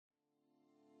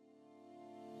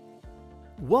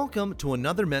Welcome to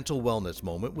another Mental Wellness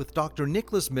Moment with Dr.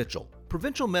 Nicholas Mitchell,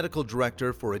 Provincial Medical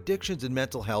Director for Addictions and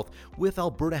Mental Health with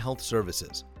Alberta Health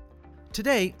Services.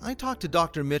 Today, I talked to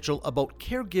Dr. Mitchell about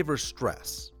caregiver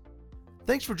stress.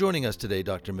 Thanks for joining us today,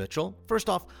 Dr. Mitchell. First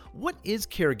off, what is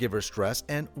caregiver stress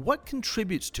and what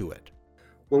contributes to it?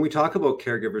 When we talk about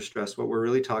caregiver stress, what we're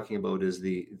really talking about is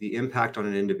the impact on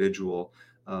an individual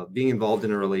being involved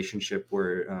in a relationship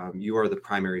where you are the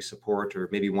primary support, or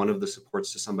maybe one of the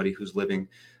supports to somebody who's living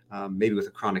maybe with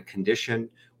a chronic condition,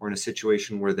 or in a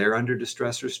situation where they're under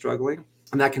distress or struggling.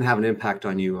 And that can have an impact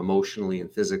on you emotionally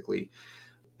and physically.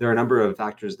 There are a number of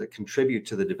factors that contribute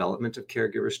to the development of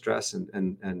caregiver stress and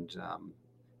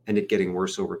it getting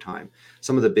worse over time.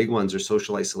 Some of the big ones are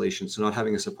social isolation, so not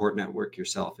having a support network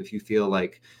yourself. If you feel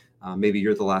like maybe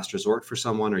you're the last resort for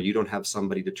someone, or you don't have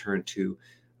somebody to turn to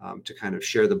kind of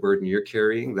share the burden you're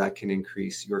carrying, that can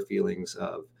increase your feelings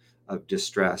of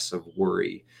distress, of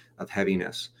worry, of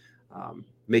heaviness.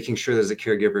 Making sure that as a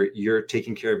caregiver, you're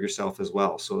taking care of yourself as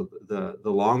well. So the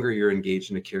longer you're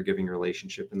engaged in a caregiving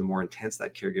relationship and the more intense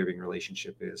that caregiving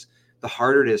relationship is, the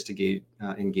harder it is to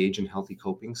engage in healthy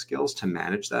coping skills to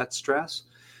manage that stress.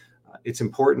 It's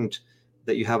important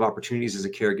that you have opportunities as a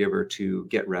caregiver to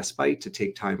get respite, to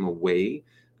take time away,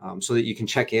 so that you can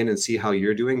check in and see how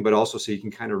you're doing, but also so you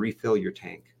can kind of refill your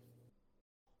tank.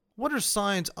 What are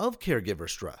signs of caregiver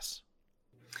stress?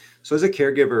 So as a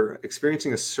caregiver,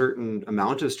 experiencing a certain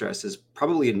amount of stress is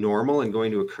probably normal and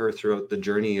going to occur throughout the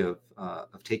journey of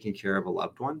taking care of a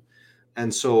loved one.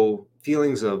 And so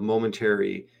feelings of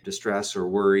momentary distress or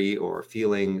worry, or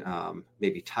feeling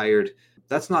maybe tired,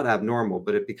 that's not abnormal,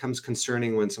 but it becomes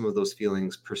concerning when some of those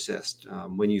feelings persist.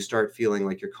 When you start feeling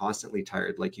like you're constantly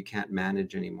tired, like you can't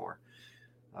manage anymore.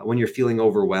 When you're feeling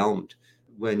overwhelmed,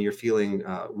 when you're feeling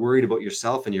worried about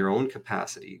yourself and your own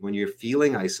capacity, when you're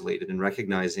feeling isolated and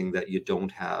recognizing that you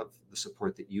don't have the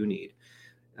support that you need.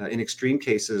 In extreme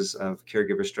cases of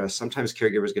caregiver stress, sometimes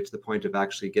caregivers get to the point of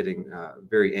actually getting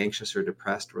very anxious or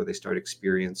depressed, where they start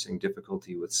experiencing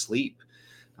difficulty with sleep,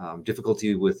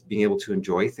 difficulty with being able to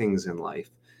enjoy things in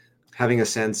life, having a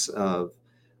sense of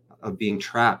being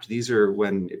trapped. These are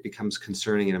when it becomes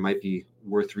concerning and it might be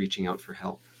worth reaching out for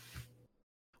help.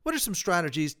 What are some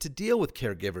strategies to deal with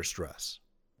caregiver stress?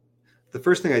 The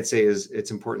first thing I'd say is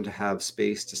it's important to have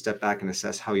space to step back and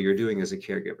assess how you're doing as a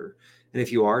caregiver. And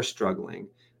if you are struggling,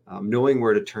 knowing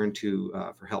where to turn to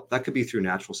for help. That could be through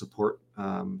natural support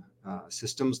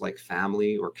systems like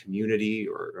family or community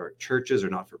or churches or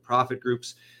not-for-profit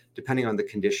groups, depending on the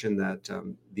condition that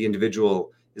the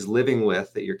individual is living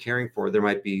with that you're caring for. There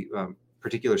might be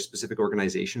particular specific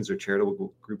organizations or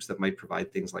charitable groups that might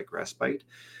provide things like respite.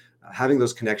 Having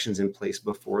those connections in place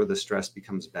before the stress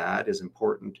becomes bad is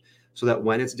important, so that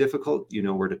when it's difficult, you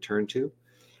know where to turn to.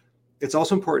 It's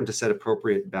also important to set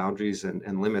appropriate boundaries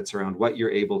and limits around what you're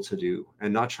able to do,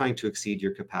 and not trying to exceed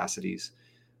your capacities.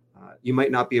 You might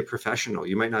not be a professional,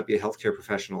 you might not be a healthcare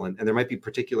professional, and there might be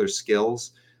particular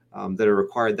skills that are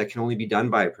required that can only be done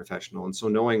by a professional. And so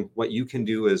knowing what you can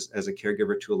do as a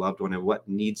caregiver to a loved one, and what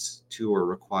needs to or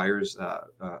requires a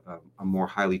more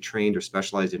highly trained or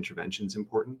specialized intervention is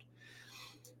important.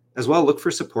 As well, look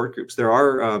for support groups. There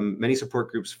are many support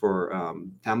groups for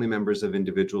family members of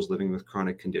individuals living with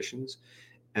chronic conditions.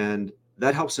 And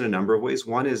that helps in a number of ways.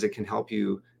 One is it can help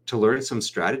you to learn some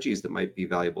strategies that might be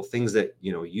valuable, things that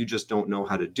you just don't know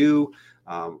how to do,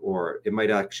 or it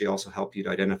might actually also help you to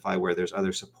identify where there's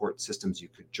other support systems you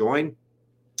could join.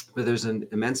 But there's an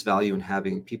immense value in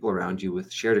having people around you with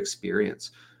shared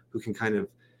experience who can kind of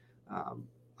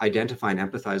identify and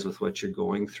empathize with what you're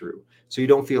going through, so you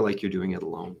don't feel like you're doing it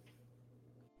alone.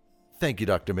 Thank you,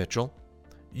 Dr. Mitchell.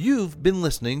 You've been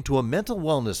listening to a Mental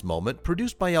Wellness Moment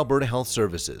produced by Alberta Health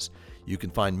Services. You can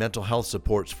find mental health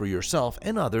supports for yourself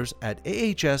and others at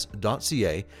ahs.ca/help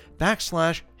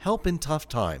in tough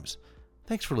times.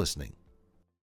 Thanks for listening.